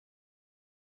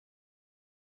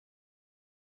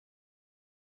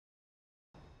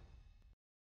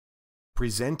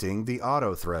Presenting the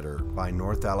Auto Threader by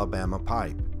North Alabama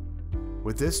Pipe.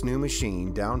 With this new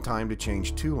machine, downtime to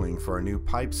change tooling for a new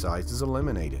pipe size is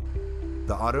eliminated.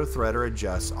 The Auto Threader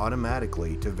adjusts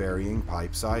automatically to varying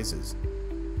pipe sizes.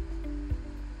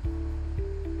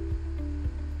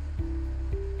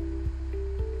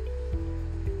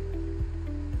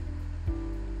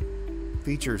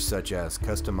 Features such as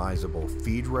customizable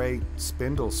feed rate,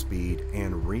 spindle speed,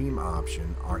 and ream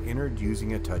option are entered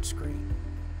using a touchscreen.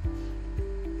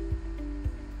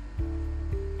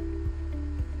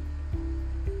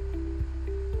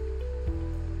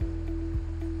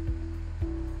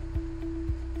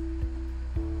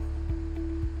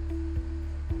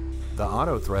 The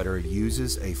Auto Threader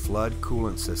uses a flood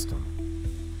coolant system.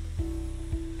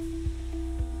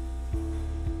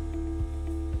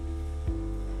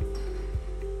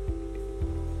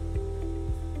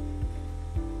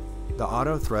 The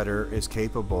Auto Threader is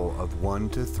capable of 1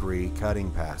 to 3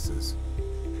 cutting passes.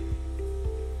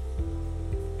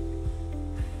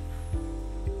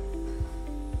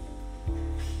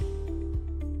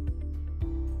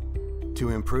 To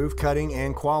improve cutting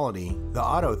and quality, the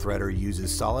Auto Threader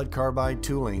uses solid carbide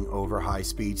tooling over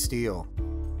high-speed steel.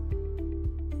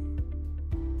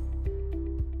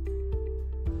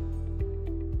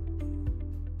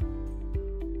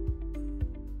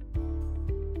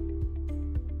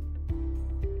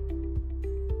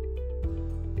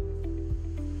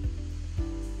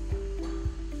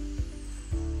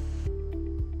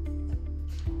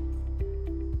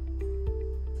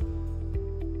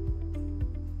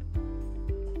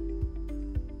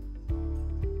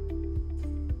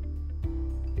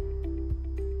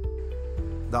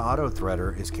 The Auto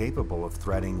Threader is capable of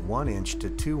threading 1 inch to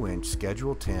 2 inch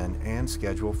Schedule 10 and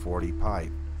Schedule 40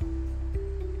 pipe.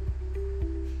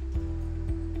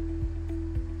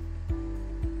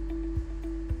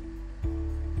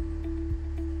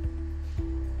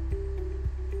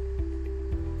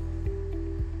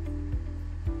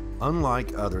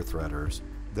 Unlike other threaders,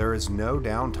 there is no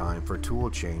downtime for tool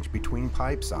change between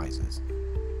pipe sizes.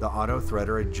 The Auto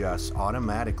Threader adjusts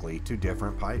automatically to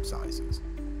different pipe sizes.